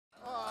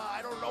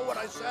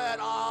I said.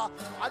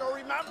 I don't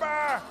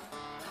remember.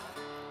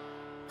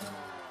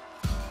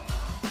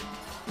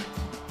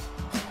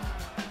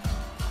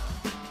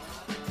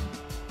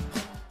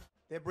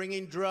 They're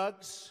bringing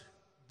drugs.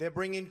 They're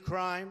bringing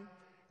crime.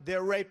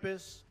 They're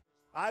rapists.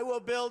 I will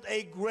build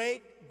a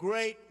great,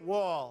 great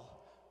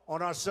wall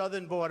on our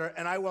southern border,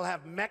 and I will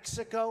have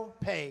Mexico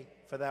pay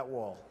for that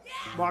wall.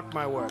 Mark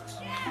my words.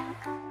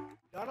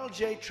 Donald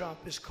J. Trump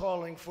is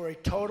calling for a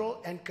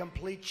total and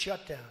complete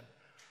shutdown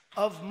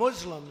of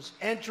Muslims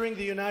entering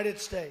the United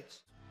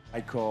States.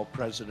 I call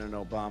President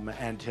Obama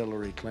and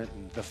Hillary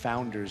Clinton the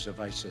founders of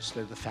ISIS.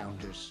 They're the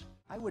founders.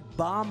 I would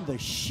bomb the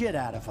shit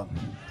out of them.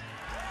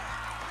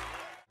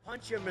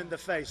 Punch him in the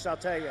face, I'll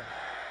tell you.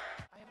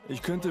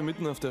 Ich könnte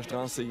mitten auf der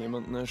Straße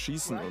jemanden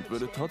erschießen und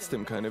würde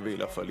trotzdem keine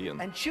Wähler verlieren.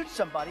 And shoot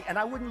somebody and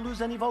I wouldn't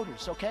lose any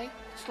voters, okay?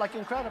 It's like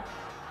incredible.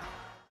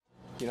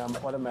 You know, I'm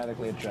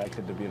automatically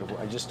attracted to beautiful.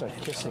 I just start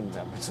kissing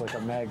them. It's like a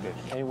magnet.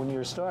 And when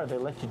you're a star, they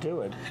let you do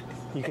it.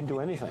 You can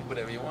do anything.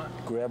 Whatever you want.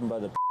 Grab them by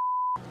the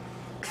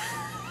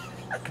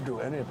I can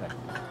do anything.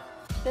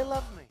 They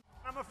love me.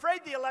 I'm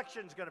afraid the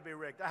election's going to be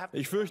rigged.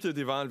 Ich fürchte,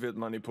 die Wahl wird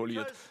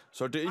manipuliert.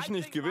 Sollte ich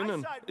nicht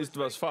gewinnen, ist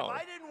was faul.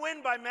 I didn't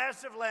win by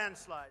massive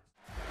landslides.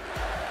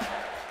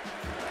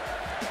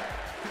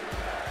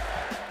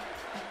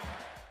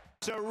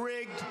 It's a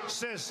rigged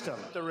system.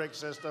 The rigged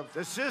system.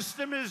 The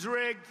system is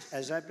rigged.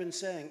 As I've been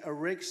saying, a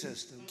rigged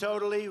system.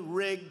 Totally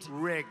rigged.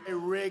 Rigged. A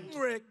rigged.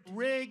 Rigged.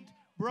 Rigged.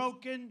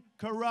 Broken.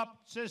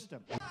 Corrupt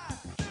system.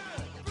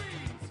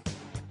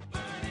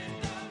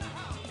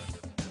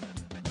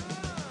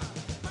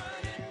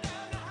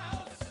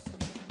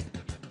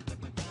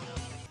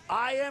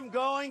 I am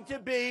going to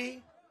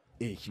be.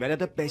 Ich werde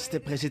der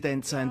beste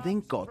Präsident sein,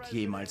 den Gott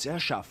jemals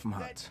erschaffen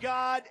hat.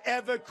 God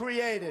ever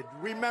created.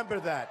 Remember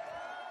that.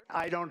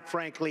 I don't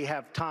frankly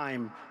have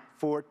time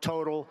for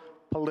total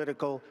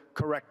political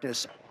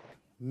correctness.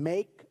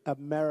 Make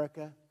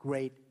America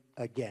great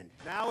again.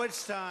 Now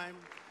it's time.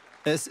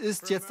 Es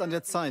ist jetzt an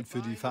der Zeit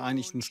für die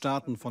Vereinigten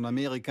Staaten von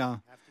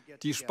Amerika,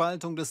 die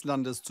Spaltung des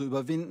Landes zu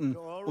überwinden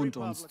und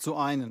uns zu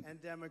einen.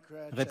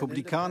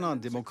 Republikaner,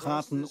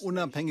 Demokraten,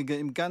 Unabhängige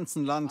im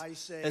ganzen Land,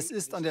 es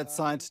ist an der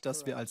Zeit,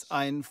 dass wir als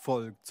ein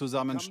Volk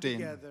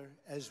zusammenstehen.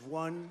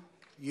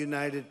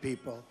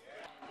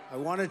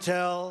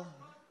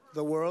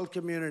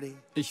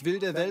 Ich will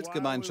der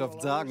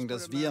Weltgemeinschaft sagen,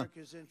 dass wir,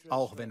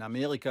 auch wenn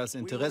Amerikas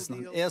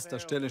Interessen an erster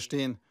Stelle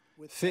stehen,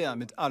 fair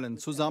mit allen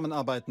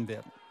zusammenarbeiten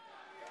werden.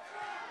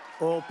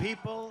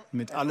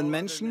 Mit allen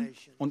Menschen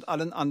und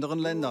allen anderen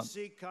Ländern.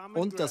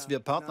 Und dass wir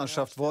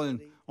Partnerschaft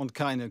wollen und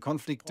keine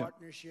Konflikte.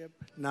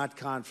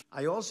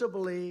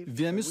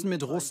 Wir müssen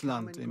mit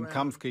Russland im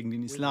Kampf gegen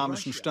den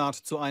Islamischen Staat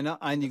zu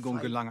einer Einigung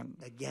gelangen.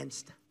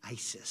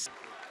 ISIS.